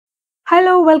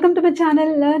Hello! Welcome to my channel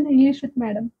learn English with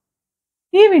madam.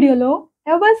 ఈ వీడియోలో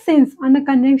ever since అన్న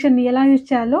కంజంక్షన్‌ని ఎలా యూజ్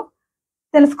చేయాలో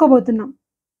తెలుసుకోబోతున్నాం.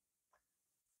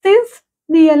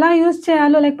 సిన్స్‌ని ఎలా యూజ్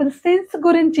చేయాలో లేకపోతే సిన్స్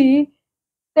గురించి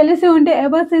తెలిసి ఉంటే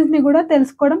ఎవర్ సిన్స్‌ని కూడా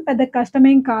తెలుసుకోవడం పెద్ద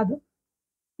కష్టమేం కాదు.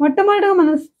 మొట్టమొదటగా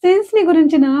మనం సిన్స్‌ని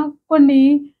గురించిన కొన్ని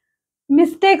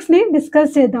మిస్టేక్స్‌ని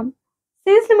డిస్కస్ చేద్దాం.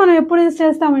 సిన్స్‌ని మనం ఎప్పుడు యూజ్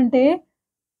చేస్తామంటే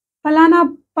ఫలానా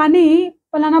పని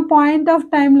ఫలానా పాయింట్ ఆఫ్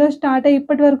టైమ్‌లో స్టార్ట్ అయ్యి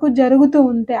ఇప్పటి వరకు జరుగుతూ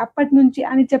ఉంటే అప్పటినుంచి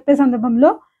అని చెప్పే సందర్భంలో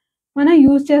మనం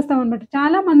యూజ్ చేస్తామనమాట.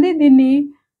 చాలామంది దీన్ని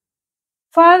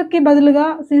ఫర్‌కి బదులుగా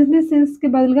సిన్స్‌కి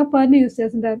బదులుగా ఫర్‌ని యూజ్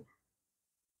చేస్తుంటారు.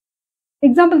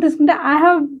 ఎగ్జాంపుల్ తీసుకుంటే ఐ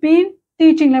హావ్ బీన్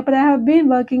టీచింగ్ లేకపోతే I have been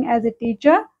working as a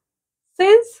teacher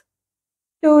since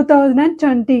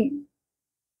 2020.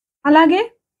 అలాగే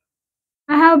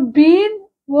I have been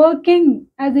working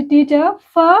as a teacher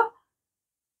for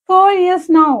 4 years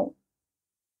now.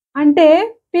 అంటే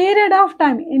పీరియడ్ ఆఫ్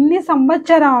టైమ్ ఎన్ని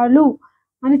సంవత్సరాలు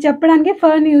అని చెప్పడానికి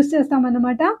ఫర్‌ని యూజ్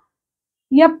చేస్తామన్నమాట.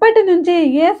 ఎప్పటి నుంచి,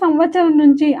 ఏ సంవత్సరం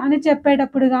నుంచి అని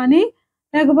చెప్పేటప్పుడు గానీ,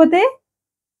 లేకపోతే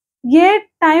ఏ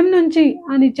టైం నుంచి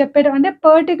అని అంటే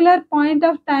పర్టిక్యులర్ పాయింట్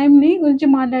ఆఫ్ టైమ్‌ని గురించి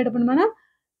మాట్లాడేటప్పుడు మనం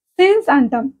సిన్స్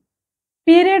అంటాం.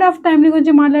 పీరియడ్ ఆఫ్ టైమ్‌ని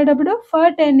గురించి మాట్లాడేటప్పుడు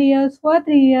for 10 years, for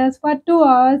 3 years, for 2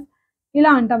 hours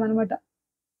ఇలా అంటామన్నమాట.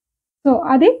 సో,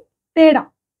 అది తేడా.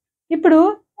 ఇప్పుడు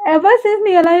ఎవర్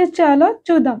సిన్స్‌ని ఎలా యూజ్ చేయాలో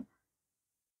చూద్దాం.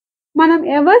 మనం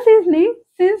ఎవర్ సిన్స్‌ని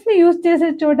యూజ్ చేసే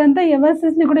చోటంతా ఎవర్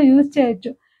సిన్స్‌ని కూడా యూజ్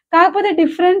చేయొచ్చు. కాకపోతే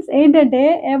డిఫరెన్స్ ఏంటంటే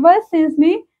ఎవర్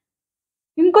సిన్స్‌ని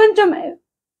ఇంకొంచెం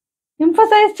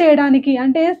ఎంఫసైజ్ చేయడానికి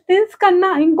అంటే సిన్స్ కన్నా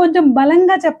ఇంకొంచెం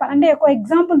బలంగా చెప్పాలి. అంటే ఒక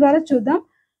ఎగ్జాంపుల్ ద్వారా చూద్దాం.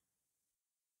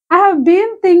 I have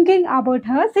been thinking about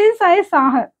her since I saw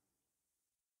her.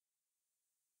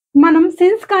 మనం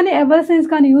సిన్స్ కానీ, ఎవర్ సిన్స్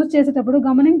కానీ యూజ్ చేసేటప్పుడు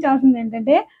గమనించాల్సింది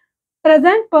ఏంటంటే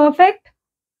ప్రెజెంట్ పర్ఫెక్ట్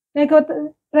లేకపోతే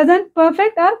present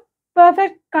perfect are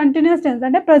perfect continuous tense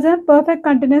అంటే ప్రెజెంట్ పర్ఫెక్ట్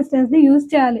కంటిన్యూయస్ టెన్స్‌ని యూజ్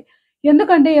చేయాలి.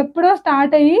 ఎందుకంటే ఎప్పుడో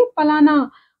స్టార్ట్ అయ్యి పలానా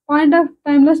పాయింట్ ఆఫ్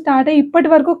టైమ్‌లో స్టార్ట్ అయ్యి ఇప్పటి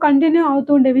వరకు కంటిన్యూ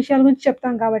అవుతూ ఉండే విషయాల గురించి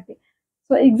చెప్తాం కాబట్టి.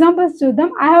 సో, ఎగ్జాంపుల్స్ చూద్దాం.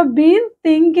 I have been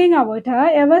thinking about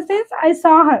her ever since I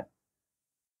saw her.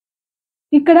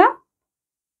 ఇక్కడ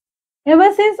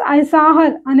ever since I saw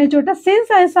her అనే చోట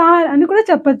సిన్స్ ఐ సా హర్ అని కూడా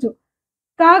చెప్పొచ్చు.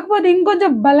 కాకపోతే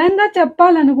ఇంకొంచెం బలంగా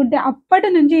చెప్పాలనుకుంటే అప్పటి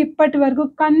నుంచి ఇప్పటి వరకు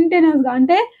కంటిన్యూయస్‌గా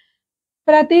అంటే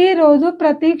ప్రతిరోజు,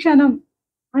 ప్రతి క్షణం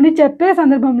అని చెప్పే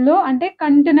సందర్భంలో అంటే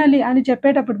కంటిన్యూయల్లీ అని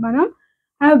చెప్పేటప్పుడు మనం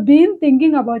I have been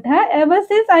thinking about her ever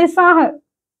since I saw her.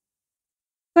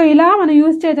 So, ఇలా మనం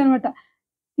యూజ్ చేయొచ్చనమాట.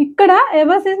 ఇక్కడ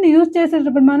ఎవర్ సిన్స్‌ని యూజ్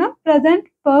చేసేటప్పుడు మనం ప్రెజెంట్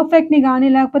పర్ఫెక్ట్‌ని గానీ,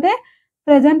 లేకపోతే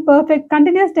ప్రెజెంట్ పర్ఫెక్ట్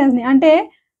కంటిన్యూయస్ టెన్స్‌ని అంటే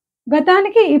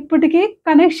గతానికి, ఇప్పటికి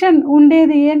కనెక్షన్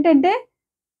ఉండేది ఏంటంటే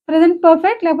ప్రెజెంట్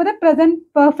పర్ఫెక్ట్ లేకపోతే ప్రెజెంట్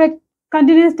పర్ఫెక్ట్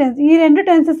కంటిన్యూయస్ టెన్స్. ఈ 2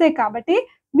 టెన్సెసే కాబట్టి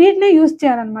వీటిని యూజ్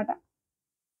చేయాలనమాట.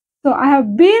 So, I have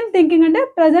been thinking అంటే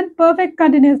ప్రెజెంట్ పర్ఫెక్ట్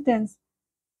కంటిన్యూయస్ టెన్స్.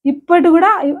 ఇప్పటి గూడా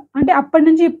అంటే అప్పటి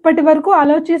నుంచి ఇప్పటి వరకు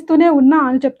ఆలోచిస్తూనే ఉన్నా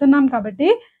అని చెప్తున్నాం కాబట్టి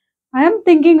ఐ యామ్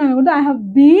థింకింగ్ అనకూడదు. ఐ హావ్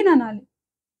బీన్ అనాలి.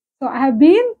 So, I have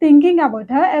been thinking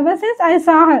about her ever since I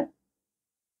saw her.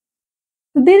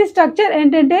 దీని స్ట్రక్చర్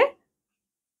ఏంటంటే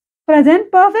present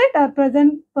perfect are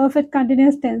present perfect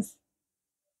continuous tense.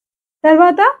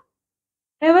 తర్వాత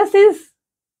ever since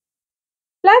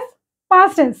plus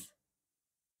past tense.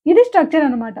 ఇది structure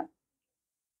అనమాట.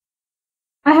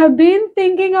 I have been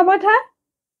thinking about her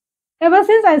ever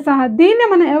since I saw her. దీన్నే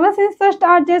మనం ever సిన్స్‌తో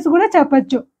start చేసి కూడా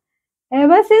చెప్పొచ్చు.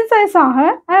 Ever since I saw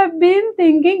her I have been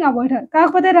thinking about her.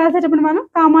 కాకపోతే రాసేటప్పుడు మనం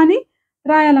కామాని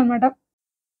రాయాలన్నమాట.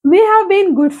 We have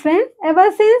been good friends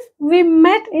ever since we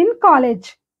met in college.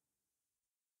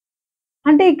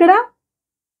 అంటే ఇక్కడ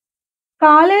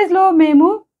కాలేజ్‌లో మేము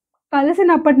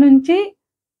కలిసినప్పటి నుంచి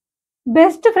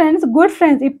బెస్ట్ ఫ్రెండ్స్, గుడ్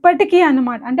ఫ్రెండ్స్ ఇప్పటికి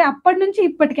అన్నమాట. అంటే అప్పటి నుంచి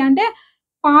ఇప్పటికి అంటే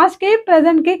పాస్ట్‌కి,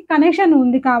 ప్రెజెంట్‌కి కనెక్షన్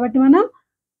ఉంది కాబట్టి మనం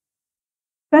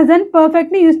ప్రెజెంట్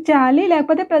పర్ఫెక్ట్‌ని యూజ్ చేయాలి.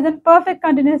 లేకపోతే ప్రెజెంట్ పర్ఫెక్ట్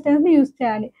కంటిన్యూయస్ టెన్స్‌ని యూజ్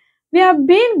చేయాలి. We have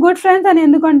been good friends అని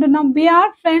ఎందుకు అంటున్నాం? వి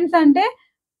ఆర్ ఫ్రెండ్స్ అంటే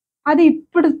అది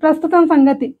ఇప్పుడు ప్రస్తుతం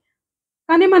సంగతి.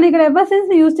 కానీ మనం ఇక్కడ ఎవర్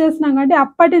సిన్స్‌ని యూజ్ చేస్తున్నాం కాబట్టి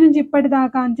అప్పటి నుంచి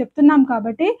ఇప్పటిదాకా అని చెప్తున్నాం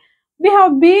కాబట్టి we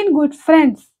have been good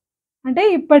friends అంటే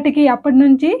ఇప్పటికి, అప్పటి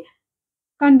నుంచి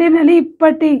కంటిన్యూయల్లీ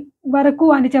ఇప్పటి వరకు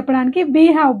అని చెప్పడానికి we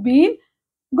have been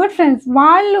good friends.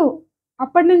 వాళ్ళు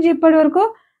అప్పటి నుంచి ఇప్పటి వరకు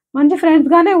మంచి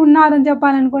ఫ్రెండ్స్‌గానే ఉన్నారని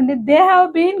చెప్పాలనుకోండి. They have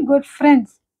been good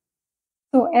friends.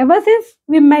 So, ever since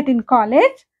we met in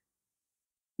college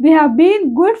we have been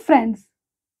good friends.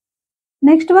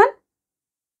 Next one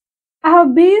I have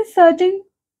been searching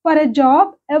for a job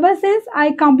ever since I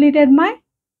completed my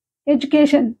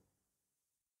education.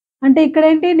 అంటే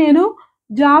ఇక్కడేంటి నేను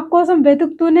job కోసం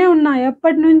వెతుకుతూనే ఉన్నా.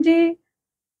 ఎప్పటి నుంచి?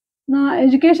 నా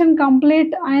education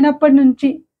complete అయినప్పటి నుంచి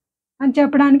అని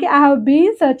చెప్పడానికి I have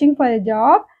been searching for a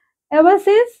job ever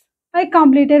since I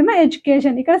completed my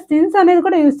education. ఇక్కడ సిన్స్ అనేది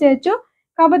కూడా యూజ్ చేయొచ్చు.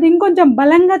 కాకపోతే ఇంకొంచెం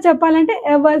బలంగా చెప్పాలంటే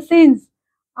ఎవర్ సిన్స్,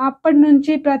 అప్పటి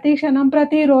నుంచి, ప్రతి క్షణం,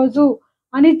 ప్రతిరోజు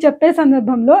అని చెప్పే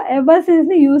సందర్భంలో ఎవర్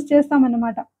సిన్స్‌ని యూజ్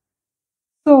చేస్తామన్నమాట.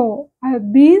 So, I have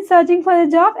been searching for a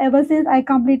job ever since I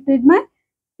completed my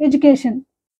education.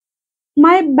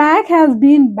 My back has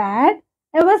been bad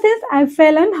ever since I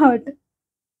fell and hurt.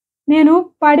 నేను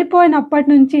పడిపోయినప్పటి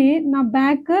నుంచి నా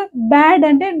బ్యాక్ బ్యాడ్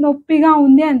అంటే నొప్పిగా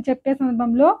ఉంది అని చెప్పే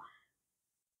సందర్భంలో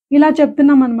ఇలా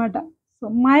చెప్తున్నామనమాట. So,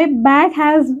 my back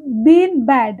has been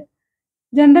bad.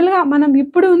 జనరల్‌గా మనం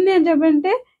ఇప్పుడు ఉంది అని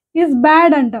చెప్పంటే ఈస్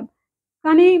బ్యాడ్ అంటాం.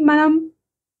 కానీ మనం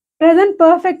ప్రెజెంట్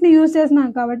పర్ఫెక్ట్‌ని యూజ్ చేస్తున్నాం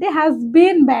కాబట్టి హ్యాస్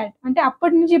బీన్ బ్యాడ్ అంటే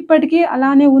అప్పటి నుంచి ఇప్పటికి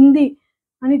అలానే ఉంది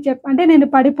అని అంటే నేను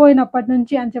పడిపోయినప్పటి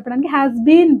నుంచి అని చెప్పడానికి has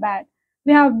been bad.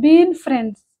 We have been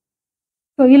friends.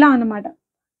 So, ఇలా అన్నమాట.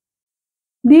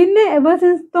 దీన్నే ఎవర్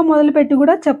సిన్స్‌తో మొదలుపెట్టి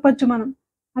కూడా చెప్పొచ్చు మనం.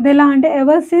 అదెలా అంటే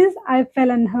ever since I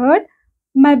fell and hurt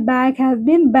my back has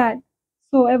been bad.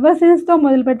 So, ever సిన్స్‌తో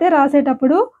మొదలుపెడితే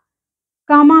రాసేటప్పుడు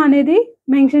కామా అనేది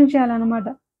మెన్షన్ చేయాలన్నమాట.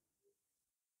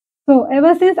 So,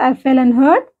 ever since I fell and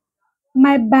hurt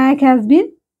my back has been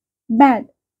bad.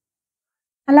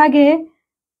 అలాగే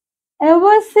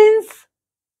ever since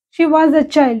she was a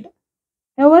child.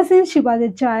 Ever since she was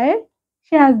a child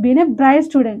she has been a bright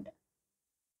student.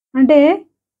 అంటే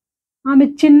ఆమె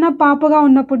చిన్న పాపగా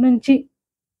ఉన్నప్పటి నుంచి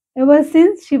ever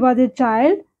since she was a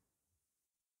child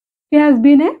she has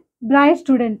been a bright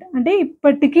student అంటే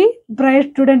ఇప్పటికీ bright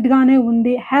స్టూడెంట్‌గానే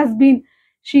ఉంది. Has been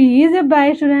she is a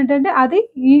bright student అంటే అది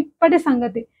ఇప్పటి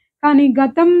సంగతి. కానీ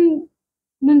గతం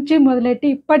నుంచి మొదలెట్టి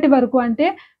ఇప్పటి వరకు అంటే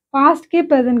పాస్ట్‌కి,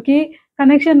 ప్రెజెంట్‌కి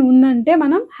కనెక్షన్ ఉందంటే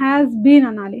మనం హ్యాస్ బీన్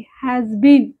అనాలి. హ్యాస్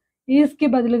బీన్ ఈస్‌కి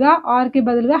బదులుగా, ఆర్‌కి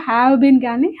బదులుగా హ్యావ్ బీన్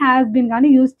కానీ, హ్యాస్ బీన్ కానీ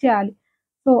యూజ్ చేయాలి.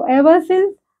 So, ever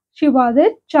since she was a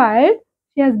child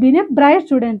she has been a bright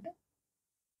student.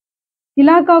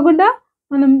 ఇలా కాకుండా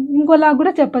మనం ఇంకోలా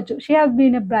కూడా చెప్పొచ్చు. She has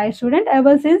been a bright student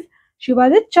ever since she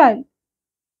was a child.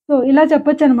 So, ఇలా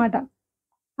చెప్పొచ్చనమాట.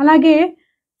 అలాగే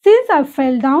సిన్స్ ఐ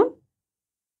ఫెల్ డౌన్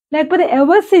లేకపోతే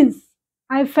ever since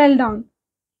I fell down.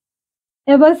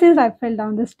 Ever since I fell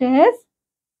down the stairs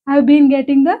I have been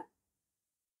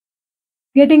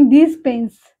getting these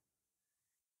pains.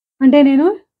 అంటే నేను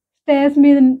stairs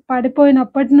మీద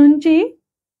పడిపోయినప్పటి నుంచి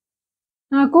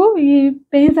నాకు ఈ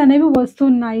pains అనేవి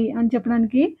వస్తున్నాయి అని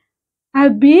చెప్పడానికి I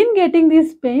have been getting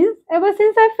these pains ever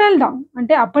since I fell down.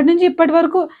 అంటే అప్పటి నుంచి ఇప్పటి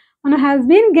వరకు మనం హ్యాస్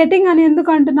బీన్ గెటింగ్ అని ఎందుకు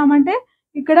అంటున్నామంటే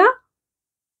ఇక్కడ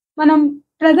మనం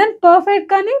ప్రెజెంట్ పర్ఫెక్ట్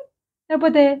కానీ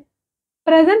లేకపోతే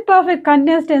ప్రెజెంట్ పర్ఫెక్ట్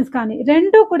కంటిన్యూస్ టెన్స్ కానీ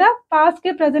రెండు కూడా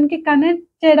పాస్ట్‌కి, ప్రెజెంట్‌కి కనెక్ట్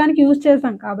చేయడానికి యూజ్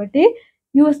చేస్తాం కాబట్టి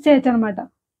యూజ్ చేయొచ్చనమాట.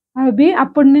 అవి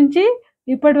అప్పటి నుంచి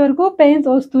ఇప్పటి వరకు పెయిన్స్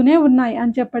వస్తూనే ఉన్నాయి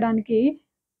అని చెప్పడానికి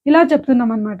ఇలా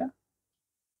చెప్తున్నామనమాట.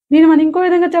 దీన్ని మనం ఇంకో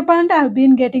విధంగా చెప్పాలంటే I have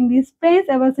been getting these pains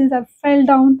ever since I fell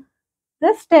down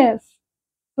the stairs.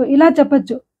 So, ఇలా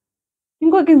చెప్పొచ్చు.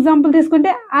 ఇంకొక ఎగ్జాంపుల్ తీసుకుంటే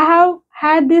I have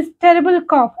had this terrible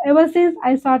cough ever since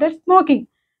I started smoking.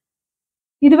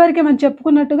 ఇదివరకే మనం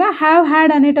చెప్పుకున్నట్టుగా హ్యావ్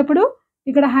హ్యాడ్ అనేటప్పుడు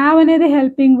ఇక్కడ హ్యావ్ అనేది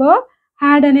హెల్పింగ్ వర్బ్,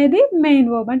 హ్యాడ్ అనేది మెయిన్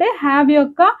వర్బ్. అంటే హ్యావ్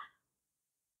యొక్క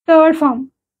third form.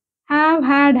 Have,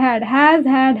 had, has,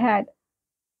 had.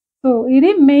 So,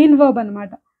 ఇది మెయిన్ వర్బ్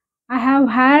అనమాట. I have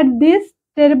had this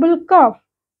terrible cough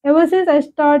ever since I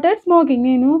started smoking.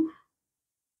 నేను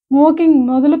స్మోకింగ్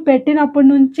మొదలు పెట్టినప్పటి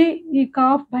నుంచి ఈ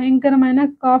భయంకరమైన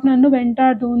కాఫ్ నన్ను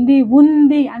వెంటాడుతుంది,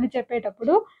 ఉంది అని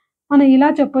చెప్పేటప్పుడు మనం ఇలా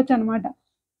చెప్పొచ్చనమాట.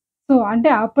 సో, అంటే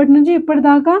అప్పటి నుంచి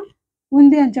ఇప్పటిదాకా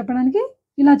ఉంది అని చెప్పడానికి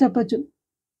ఇలా చెప్పొచ్చు.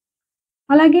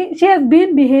 అలాగే she has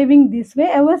been behaving this way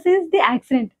ever since the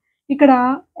accident. ఇక్కడ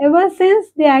ever since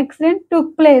the accident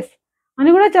took place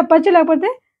అని కూడా చెప్పొచ్చు. లేకపోతే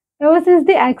ఎవర్ సిన్స్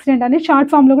ది యాక్సిడెంట్ అని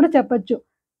షార్ట్ ఫామ్‌లో కూడా చెప్పొచ్చు.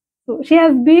 So, she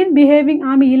has been behaving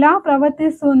ఆమె ఇలా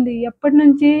ప్రవర్తిస్తుంది ఎప్పటి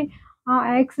నుంచి ఆ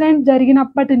యాక్సిడెంట్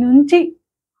జరిగినప్పటి నుంచి,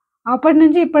 అప్పటి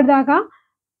నుంచి ఇప్పటిదాకా.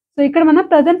 సో, ఇక్కడ మనం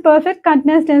ప్రెజెంట్ పర్ఫెక్ట్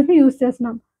కంటిన్యూస్ టెన్స్‌ని యూజ్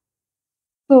చేస్తున్నాం.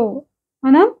 సో,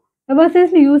 మనం ఎవర్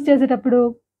సిన్స్‌ని యూజ్ చేసేటప్పుడు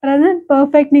ప్రెజెంట్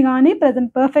పర్ఫెక్ట్‌ని గానీ,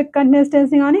 ప్రెజెంట్ పర్ఫెక్ట్ కంటిన్యూస్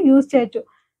టెన్స్‌ని గానీ యూజ్ చేయొచ్చు.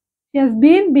 She has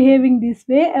been behaving this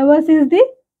way ever since the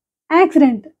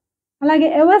accident. అలాగే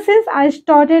ever since I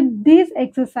started these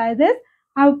exercises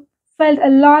I have felt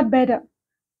a lot better.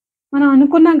 మనం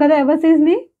అనుకున్నాం కదా ఎవర్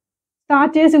సిన్స్‌ని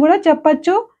స్టార్ట్ చేసి కూడా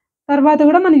చెప్పొచ్చు. తర్వాత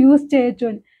కూడా మనం యూజ్ చేయొచ్చు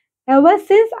అని. Ever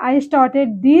since I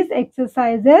started these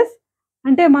exercises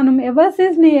అంటే మనం ఎవర్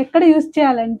సిన్స్‌ని ఎక్కడ యూజ్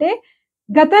చేయాలంటే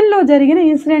గతంలో జరిగిన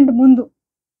ఇన్సిడెంట్ ముందు.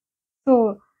 So,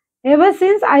 ever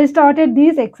since I started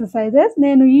these exercises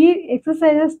నేను ఈ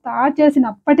ఎక్సర్‌సైజెస్ స్టార్ట్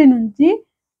చేసినప్పటి నుంచి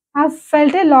I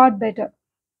felt a lot better.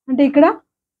 అంటే ఇక్కడ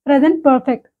present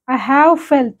perfect. I have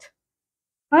felt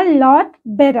a lot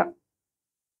better.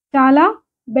 చాలా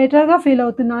బెటర్‌గా ఫీల్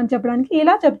అవుతున్నా అని చెప్పడానికి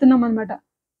ఇలా చెప్తున్నామనమాట.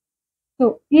 సో,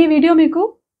 ఈ వీడియో మీకు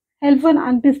హెల్ప్‌ఫుల్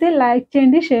అనిపిస్తే లైక్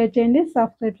చేయండి, షేర్ చేయండి,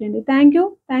 సబ్స్క్రైబ్ చేయండి.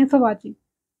 Thanks for watching.